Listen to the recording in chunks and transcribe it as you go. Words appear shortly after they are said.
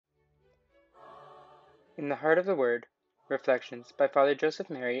In the Heart of the Word, Reflections by Father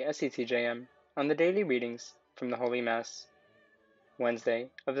Joseph Mary, SCTJM, on the daily readings from the Holy Mass, Wednesday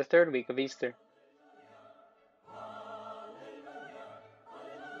of the third week of Easter.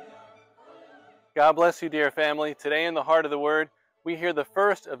 God bless you, dear family. Today in the Heart of the Word, we hear the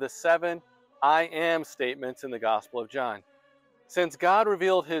first of the 7 I am statements in the Gospel of John. Since God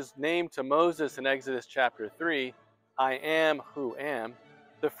revealed his name to Moses in Exodus chapter 3, I am who am,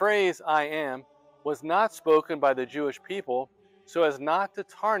 the phrase I am was not spoken by the Jewish people so as not to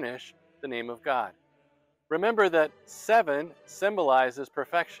tarnish the name of God. Remember that 7 symbolizes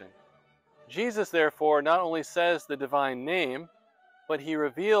perfection. Jesus, therefore, not only says the divine name, but he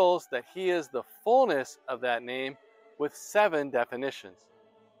reveals that he is the fullness of that name with 7 definitions.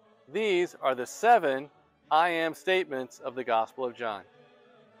 These are the 7 I am statements of the Gospel of John.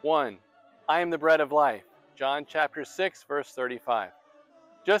 1. I am the bread of life. John chapter 6, verse 35.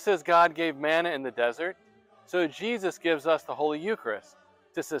 Just as God gave manna in the desert, so Jesus gives us the Holy Eucharist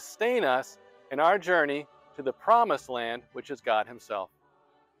to sustain us in our journey to the promised land, which is God himself.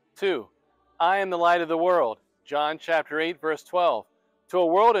 2. I am the light of the world. John chapter 8, verse 12. To a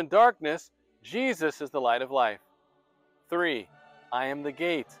world in darkness, Jesus is the light of life. 3. I am the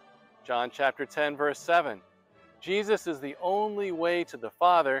gate. John chapter 10, verse 7. Jesus is the only way to the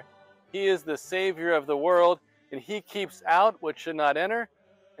Father. He is the Savior of the world, and he keeps out what should not enter,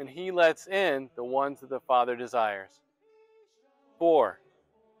 and he lets in the ones that the Father desires. 4.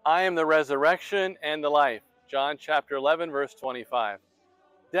 I am the resurrection and the life. John chapter 11, verse 25.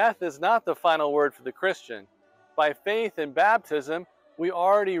 Death is not the final word for the Christian. By faith in baptism, we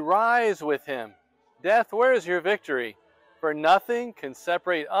already rise with him. Death, where is your victory? For nothing can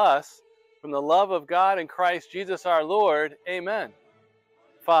separate us from the love of God in Christ Jesus our Lord. Amen.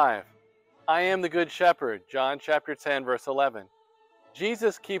 5. I am the good shepherd. John chapter 10, verse 11.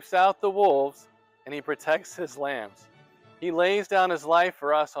 Jesus keeps out the wolves and he protects his lambs. He lays down his life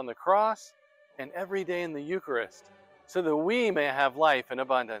for us on the cross and every day in the Eucharist so that we may have life in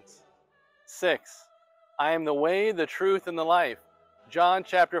abundance. 6. I am the way, the truth, and the life. John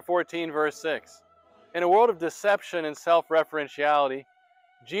chapter 14, verse 6. In a world of deception and self-referentiality,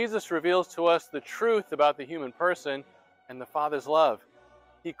 Jesus reveals to us the truth about the human person and the Father's love.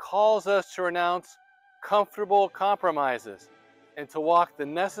 He calls us to renounce comfortable compromises and to walk the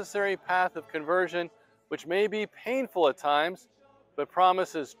necessary path of conversion, which may be painful at times, but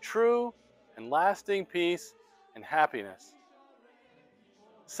promises true and lasting peace and happiness.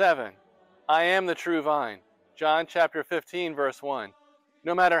 7. I am the true vine. John chapter 15, verse 1.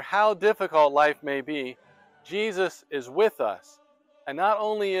 No matter how difficult life may be, Jesus is with us. And not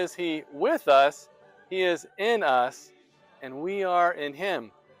only is he with us, he is in us, and we are in him.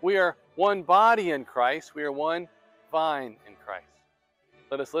 We are one body in Christ. We are one vine in Christ.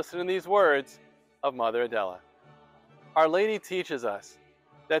 Let us listen to these words of Mother Adela. Our Lady teaches us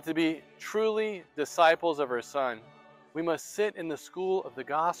that to be truly disciples of her Son, we must sit in the school of the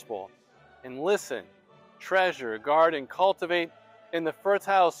gospel and listen, treasure, guard, and cultivate in the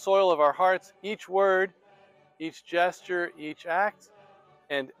fertile soil of our hearts each word, each gesture, each act,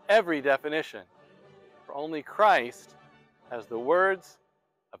 and every definition. For only Christ has the words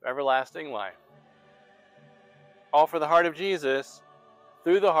of everlasting life. All for the heart of Jesus,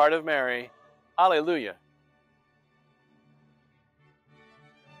 through the heart of Mary. Alleluia.